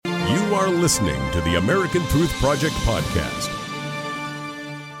You are listening to the American Truth Project podcast.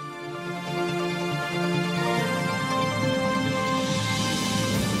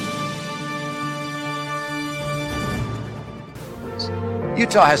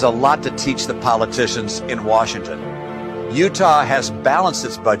 Utah has a lot to teach the politicians in Washington. Utah has balanced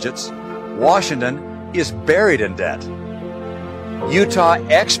its budgets. Washington is buried in debt. Utah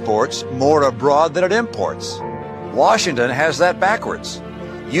exports more abroad than it imports. Washington has that backwards.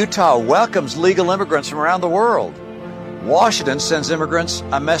 Utah welcomes legal immigrants from around the world. Washington sends immigrants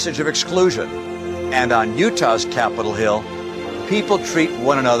a message of exclusion. And on Utah's Capitol Hill, people treat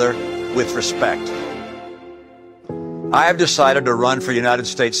one another with respect. I have decided to run for United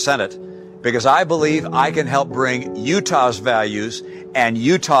States Senate because I believe I can help bring Utah's values and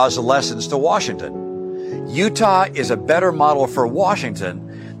Utah's lessons to Washington. Utah is a better model for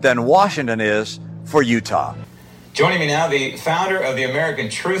Washington than Washington is for Utah. Joining me now, the founder of the American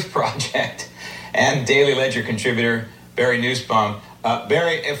Truth Project and Daily Ledger contributor, Barry Nussbaum.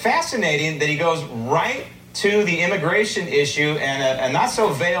 Barry, fascinating that he goes right to the immigration issue and a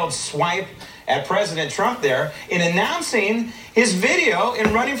not-so-veiled swipe at President Trump there in announcing his video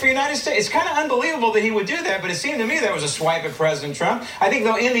in running for United States. It's kind of unbelievable that he would do that, but it seemed to me that was a swipe at President Trump. I think,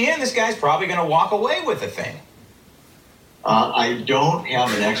 though, in the end, this guy's probably going to walk away with the thing. I don't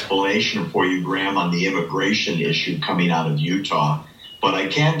have an explanation for you, Graham, on the immigration issue coming out of Utah, but I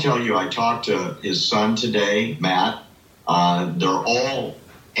can tell you I talked to his son today, Matt. They're all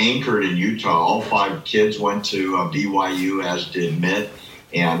anchored in Utah. All 5 kids went to BYU, as did Mitt.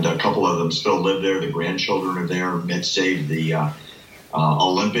 And a couple of them still live there. The grandchildren are there. Mitt saved the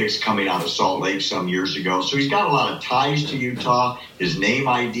Olympics coming out of Salt Lake some years ago. So he's got a lot of ties to Utah. His name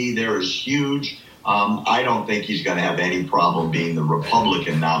ID there is huge. I don't think he's going to have any problem being the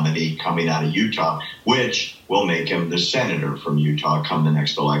Republican nominee coming out of Utah, which will make him the senator from Utah come the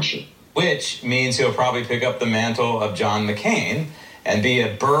next election. Which means he'll probably pick up the mantle of John McCain and be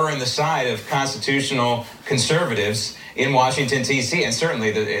a burr in the side of constitutional conservatives in Washington, D.C., and certainly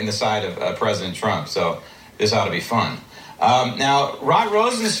in the side of President Trump. So this ought to be fun. Now, Rod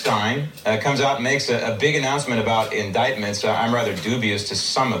Rosenstein comes out and makes a big announcement about indictments. I'm rather dubious to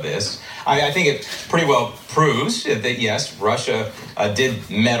some of this. I think it pretty well proves that, yes, Russia did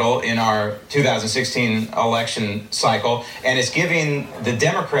meddle in our 2016 election cycle, and it's giving the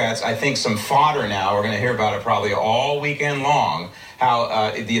Democrats, I think, some fodder now. We're going to hear about it probably all weekend long,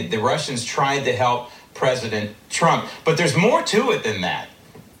 how the Russians tried to help President Trump. But there's more to it than that.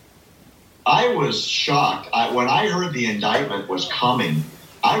 I was shocked. When I heard the indictment was coming,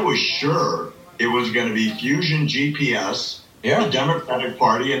 I was sure it was going to be Fusion GPS, the Democratic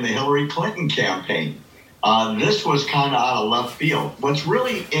Party, and the Hillary Clinton campaign. This was kind of out of left field. What's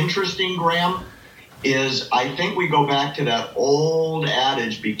really interesting, Graham, is I think we go back to that old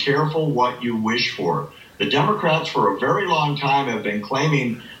adage, be careful what you wish for. The Democrats for a very long time have been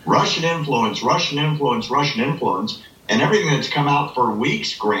claiming Russian influence, Russian influence, Russian influence. And everything that's come out for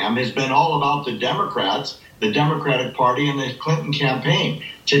weeks, Graham, has been all about the Democrats, the Democratic Party, and the Clinton campaign.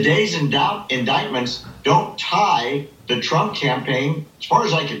 Today's indictments don't tie the Trump campaign, as far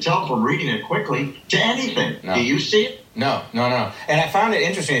as I could tell from reading it quickly, to anything. No. Do you see it? No. And I found it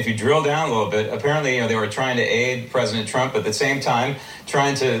interesting, if you drill down a little bit, apparently they were trying to aid President Trump, at the same time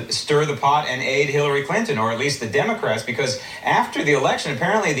trying to stir the pot and aid Hillary Clinton, or at least the Democrats, because after the election,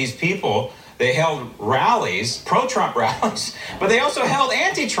 apparently these people, they held rallies, pro-Trump rallies, but they also held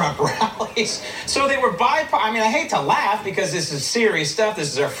anti-Trump rallies. So they were I hate to laugh because this is serious stuff.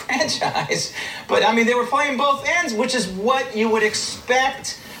 This is our franchise. But, they were playing both ends, which is what you would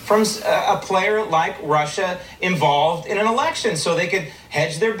expect from a player like Russia involved in an election, so they could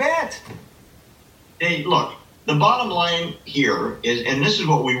hedge their bet. Hey, look, the bottom line here is, and this is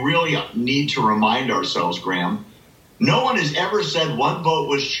what we really need to remind ourselves, Graham, no one has ever said one vote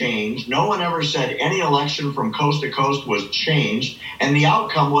was changed. No one ever said any election from coast to coast was changed, and the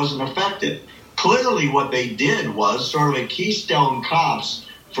outcome wasn't affected. Clearly what they did was sort of a Keystone Cops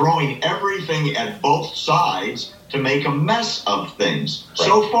throwing everything at both sides to make a mess of things. Right.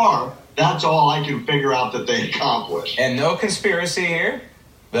 So far, that's all I can figure out that they accomplished. And no conspiracy here?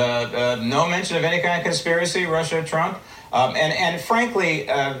 No mention of any kind of conspiracy, Russia, Trump? And frankly,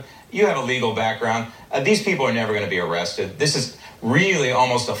 you have a legal background. These people are never going to be arrested. This is really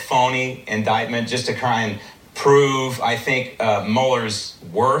almost a phony indictment just to try and prove, I think, Mueller's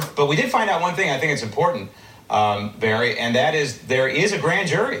worth. But we did find out one thing I think it's important, Barry, and that is there is a grand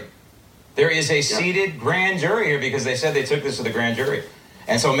jury. There is a seated grand jury here because they said they took this to the grand jury.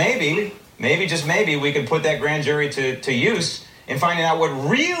 And so maybe, just maybe, we could put that grand jury to use in finding out what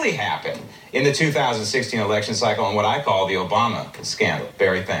really happened in the 2016 election cycle and what I call the Obama scandal.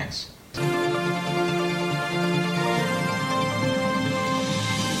 Barry, thanks.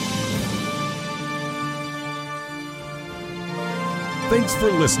 Thanks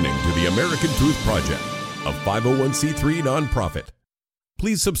for listening to the American Truth Project, a 501c3 nonprofit.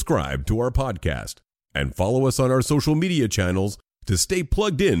 Please subscribe to our podcast and follow us on our social media channels to stay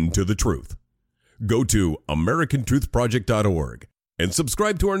plugged in to the truth. Go to americantruthproject.org and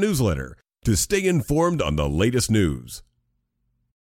subscribe to our newsletter to stay informed on the latest news.